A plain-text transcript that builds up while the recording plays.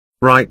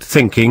Right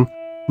thinking,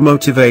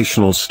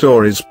 motivational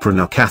stories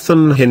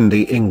Pranakathan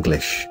Hindi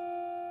English.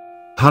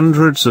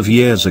 Hundreds of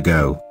years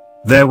ago,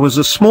 there was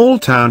a small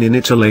town in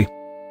Italy.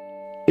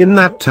 In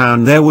that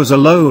town there was a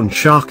loan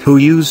shark who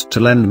used to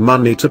lend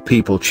money to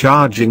people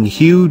charging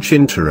huge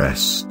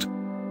interest.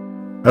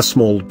 A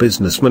small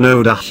businessman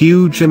owed a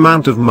huge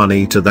amount of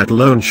money to that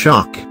loan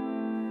shark.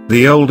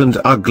 The old and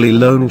ugly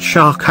loan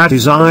shark had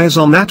his eyes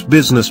on that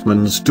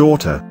businessman's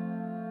daughter.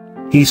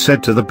 He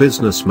said to the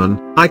businessman,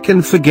 "I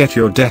can forget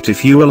your debt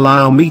if you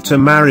allow me to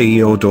marry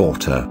your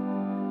daughter."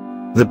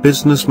 The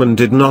businessman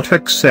did not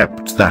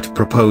accept that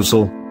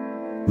proposal.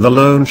 The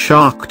loan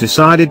shark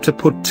decided to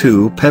put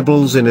 2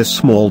 pebbles in a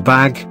small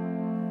bag.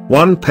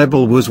 One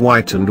pebble was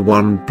white and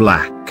one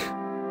black.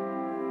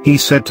 He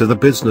said to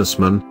the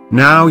businessman,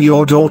 "Now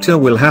your daughter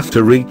will have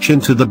to reach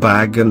into the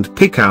bag and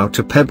pick out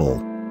a pebble.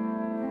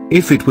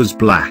 If it was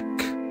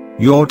black,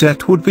 your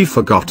debt would be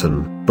forgotten,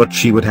 but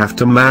she would have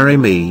to marry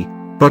me.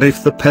 But if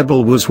the pebble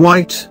was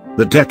white,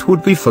 the debt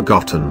would be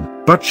forgotten,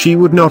 but she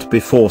would not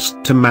be forced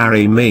to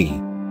marry me."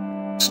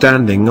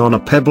 Standing on a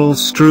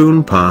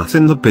pebble-strewn path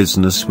in the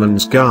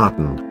businessman's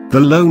garden,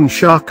 the loan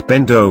shark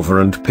bent over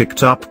and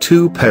picked up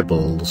 2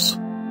 pebbles.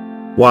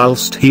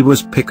 Whilst he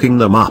was picking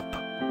them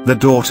up, the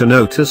daughter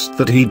noticed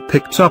that he'd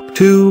picked up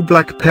 2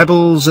 black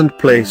pebbles and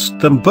placed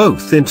them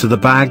both into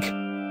the bag.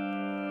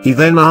 He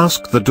then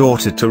asked the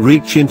daughter to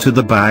reach into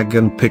the bag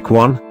and pick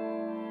one.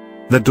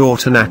 The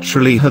daughter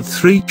naturally had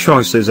 3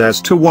 choices as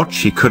to what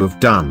she could have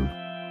done.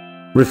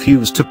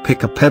 Refuse to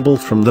pick a pebble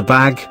from the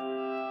bag.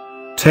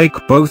 Take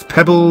both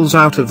pebbles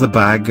out of the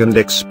bag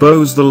and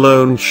expose the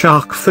loan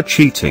shark for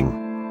cheating.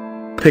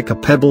 Pick a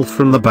pebble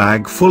from the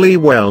bag fully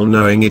well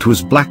knowing it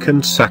was black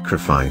and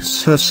sacrifice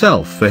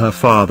herself for her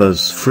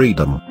father's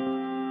freedom.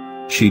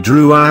 She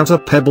drew out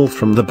a pebble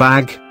from the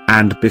bag,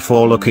 and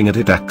before looking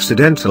at it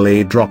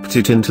accidentally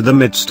dropped it into the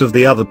midst of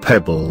the other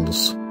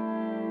pebbles.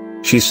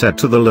 She said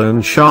to the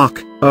loan shark,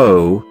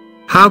 "Oh,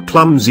 how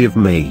clumsy of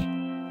me.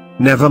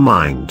 Never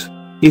mind.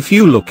 If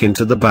you look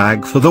into the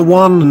bag for the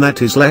one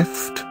that is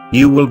left,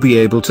 you will be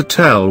able to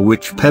tell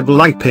which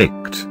pebble I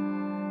picked."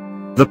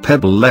 The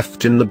pebble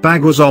left in the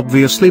bag was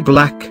obviously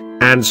black,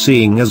 and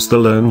seeing as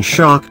the loan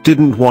shark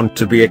didn't want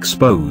to be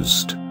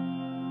exposed,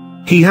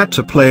 he had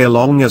to play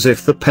along as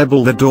if the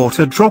pebble the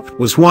daughter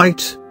dropped was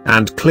white,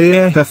 and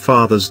clear her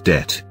father's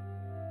debt.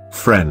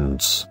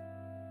 Friends,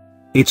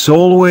 it's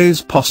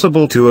always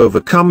possible to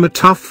overcome a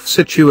tough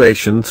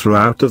situation through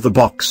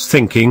out-of-the-box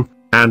thinking,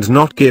 and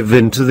not give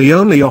in to the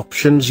only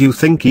options you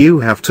think you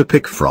have to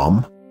pick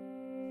from.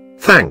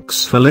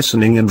 Thanks for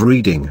listening and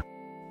reading.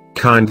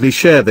 Kindly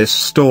share this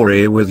story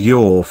with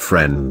your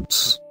friends.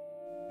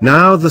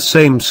 Now the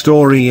same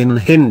story in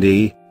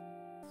Hindi.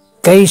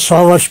 कई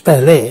 100 वर्ष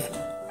पहले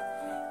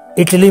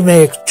Italy में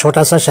एक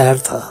छोटा सा शहर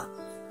था।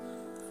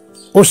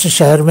 उस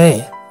शहर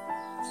में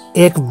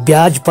एक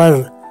ब्याज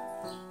पर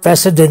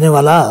पैसे देने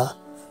वाला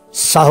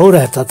साहू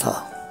रहता था।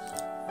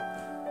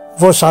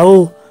 वो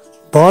साहू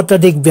बहुत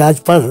अधिक ब्याज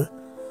पर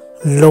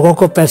लोगों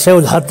को पैसे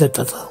उधार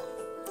देता था।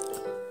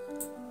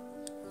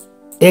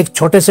 एक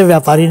छोटे से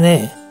व्यापारी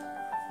ने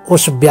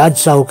उस ब्याज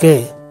साहू के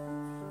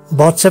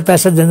बहुत से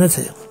पैसे देने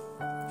थे।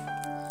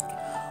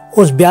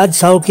 उस ब्याज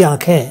साहू की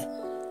आंखें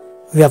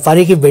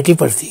व्यापारी की बेटी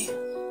पर थी।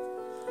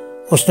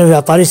 उसने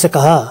व्यापारी से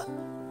कहा,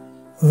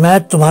 "मैं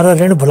तुम्हारा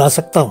ऋण भुला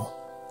सकता हूं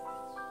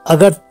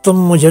अगर तुम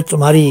मुझे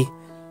तुम्हारी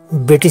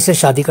बेटी से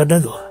शादी करने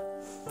दो।"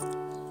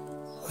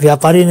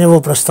 व्यापारी ने वो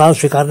प्रस्ताव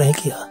स्वीकार नहीं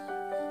किया।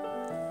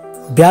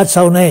 ब्याज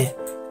साहू ने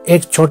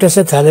एक छोटे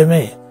से थैले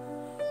में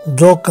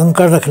 2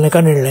 कंकड़ रखने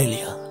का निर्णय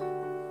लिया,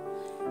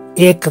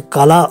 एक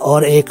काला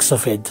और एक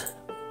सफेद।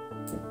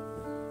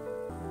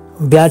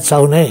 ब्याज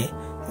साहू ने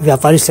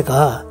व्यापारी से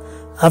कहा,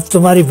 "अब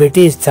तुम्हारी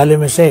बेटी इस थैले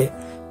में से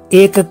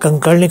एक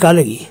कंकड़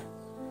निकालेगी।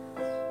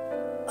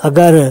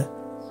 अगर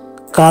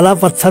काला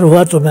पत्थर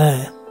हुआ तो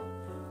मैं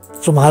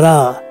तुम्हारा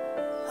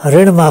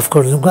ऋण माफ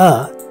कर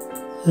दूंगा,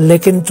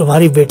 लेकिन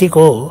तुम्हारी बेटी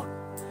को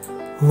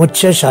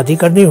मुझसे शादी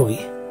करनी होगी।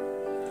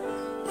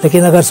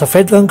 लेकिन अगर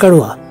सफेद कंकड़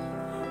हुआ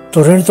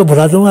तो ऋण तो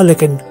भुला दूंगा,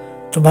 लेकिन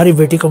तुम्हारी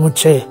बेटी को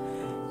मुझसे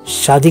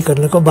शादी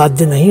करने को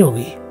बाध्य नहीं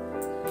होगी।"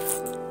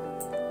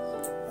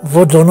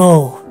 वो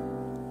दोनों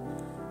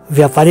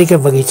व्यापारी के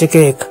बगीचे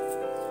के एक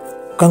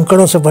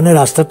कंकड़ों से बने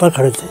रास्ते पर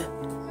खड़े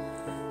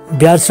थे।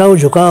 ब्याज साहू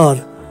झुका और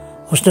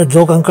उसने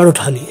 2 कंकड़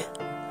उठा लिए।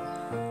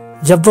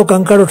 जब वो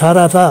कंकड़ उठा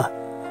रहा था,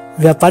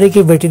 व्यापारी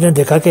की बेटी ने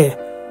देखा कि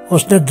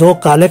उसने 2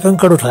 काले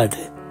कंकड़ उठाए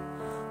थे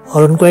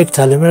और उनको एक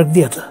थैले में रख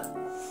दिया था।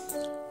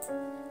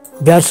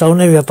 ब्याज साहू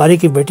ने व्यापारी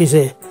की बेटी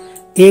से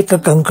एक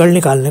कंकड़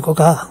निकालने को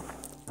कहा।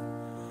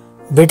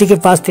 बेटी के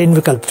पास 3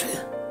 विकल्प थे।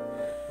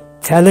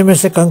 थैले में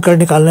से कंकड़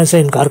निकालने से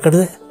इनकार कर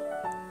दे,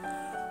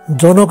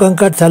 दोनों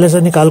कंकड़ थैले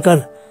से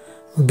निकालकर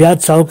ब्याज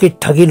साहू की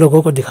ठगी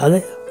लोगों को दिखा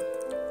दे,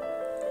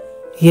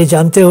 ये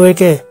जानते हुए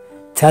कि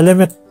थैले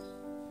में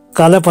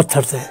काले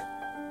पत्थर थे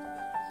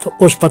तो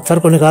उस पत्थर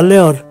को निकाल ले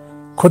और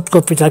खुद को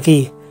पिता की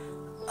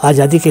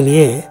आजादी के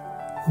लिए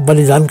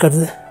बलिदान कर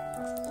दे।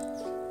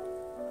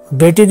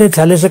 बेटी ने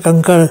थैले से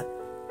कंकड़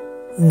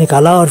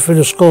निकाला और फिर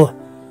उसको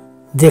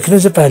देखने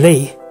से पहले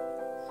ही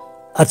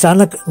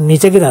अचानक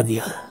नीचे गिरा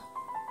दिया।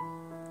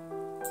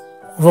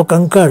 वो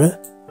कंकड़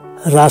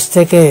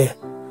रास्ते के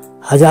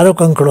हजारों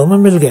कंकड़ों में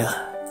मिल गया।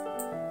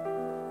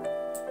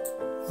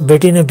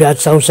 बेटी ने ब्याज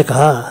साहू से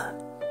कहा,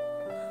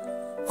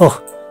 ओह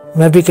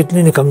मैं भी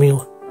कितनी निकम्मी हूं,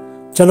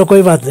 चलो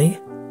कोई बात नहीं,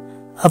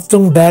 अब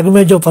तुम बैग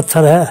में जो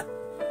पत्थर है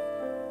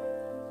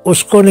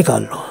उसको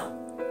निकाल लो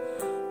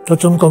तो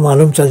तुमको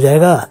मालूम चल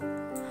जाएगा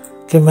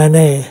कि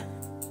मैंने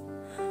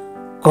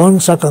कौन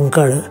सा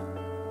कंकड़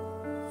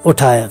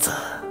उठाया था,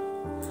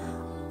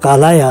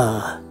 काला या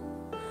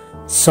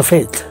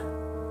सफेद।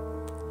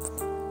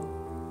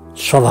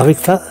 स्वाभाविक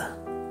था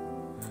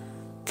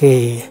कि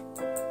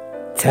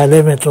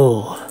थैले में तो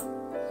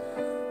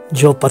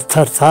जो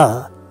पत्थर था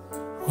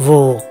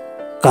वो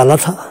काला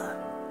था।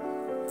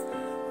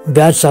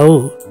 ब्याज साहू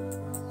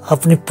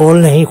अपनी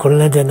पोल नहीं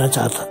खुलने देना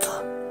चाहता था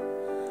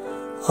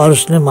और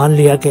उसने मान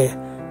लिया कि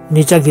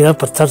नीचे गिरा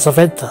पत्थर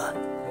सफेद था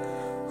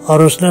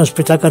और उसने उस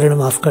पिता का ऋण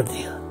माफ कर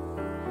दिया।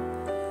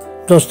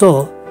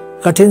 दोस्तों,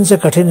 कठिन से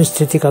कठिन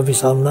स्थिति का भी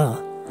सामना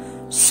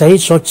सही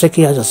सोच से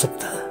किया जा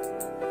सकता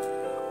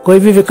है। कोई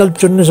भी विकल्प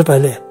चुनने से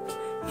पहले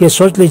ये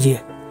सोच लीजिए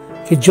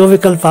कि जो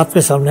विकल्प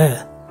आपके सामने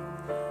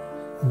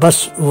है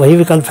बस वही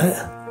विकल्प है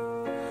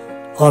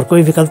और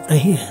कोई विकल्प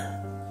नहीं है।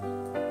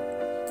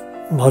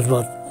 बहुत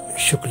बहुत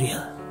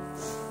शुक्रिया।